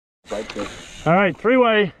All right,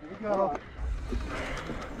 three-way. Here we go.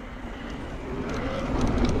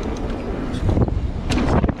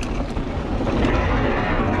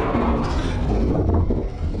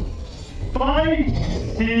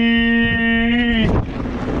 Spicy!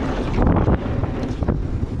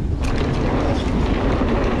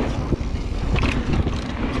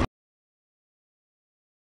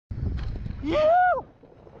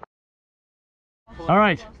 All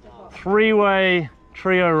right, three-way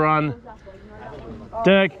trio run.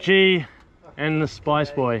 Dirk, G, and the Spice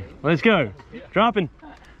Boy. Let's go. Dropping.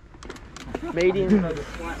 Medium,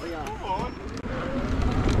 slightly up.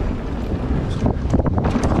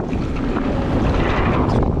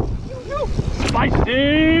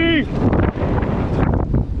 Spicy!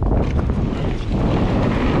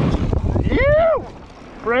 Ew!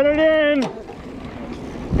 Thread it in!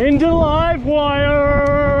 Into live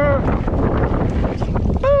wire!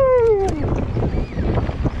 Woo!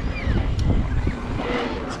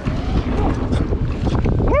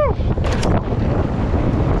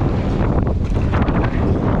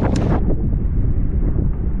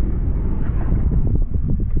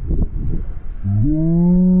 Woo!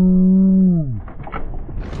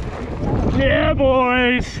 Yeah,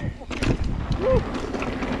 boys!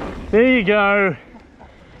 There you go.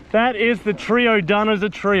 That is the trio done as a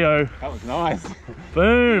trio. That was nice.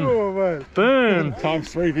 Boom. Oh, man. Boom.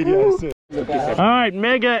 ×3 videos too. All right,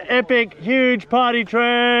 mega epic huge party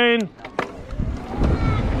train.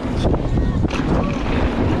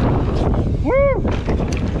 Woo!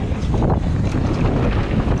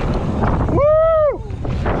 Woo!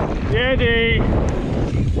 Yeah, D.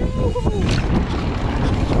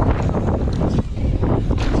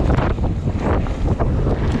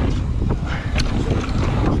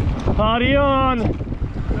 Party on!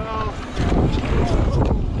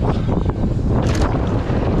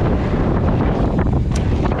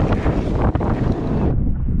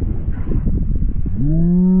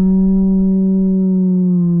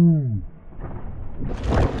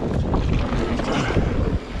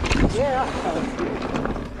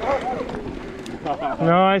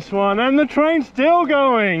 Nice one, and the train's still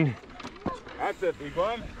going. That's it, big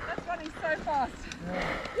one. That's running so fast.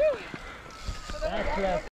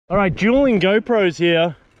 All right, dueling GoPros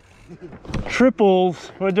here.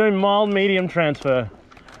 Triples. We're doing mild medium transfer.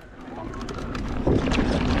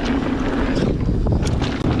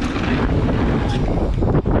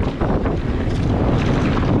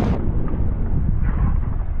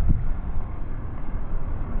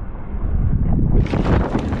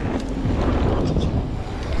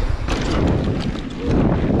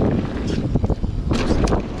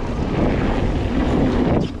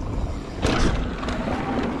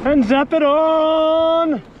 And zap it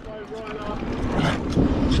on!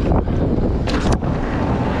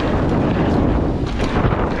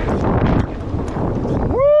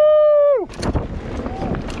 Woo!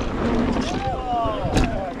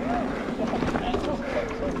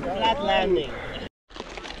 Flat landing.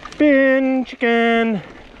 Spin chicken.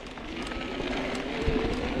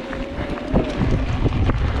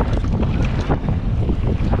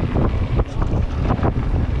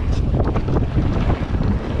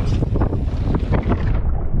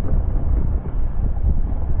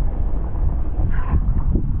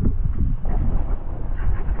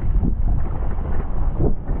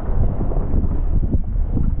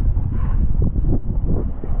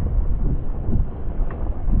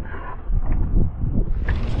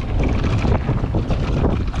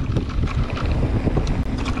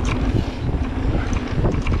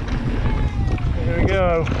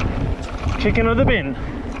 Chicken of the bin.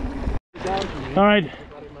 All right,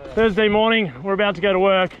 Thursday morning, we're about to go to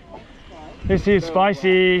work. This is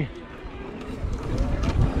Spicy.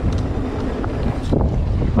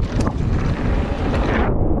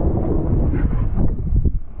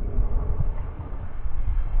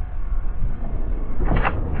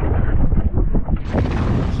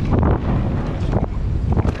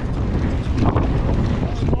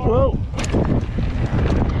 Whoa.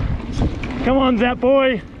 Come on, Zap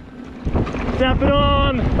boy. Zap it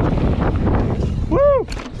on! Woo!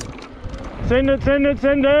 Send it, send it,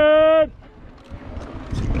 send it!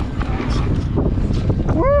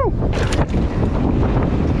 Woo!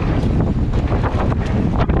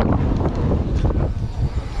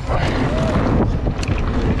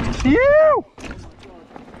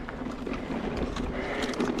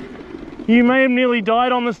 You may have nearly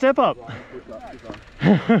died on the step up.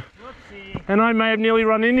 And I may have nearly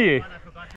run into you.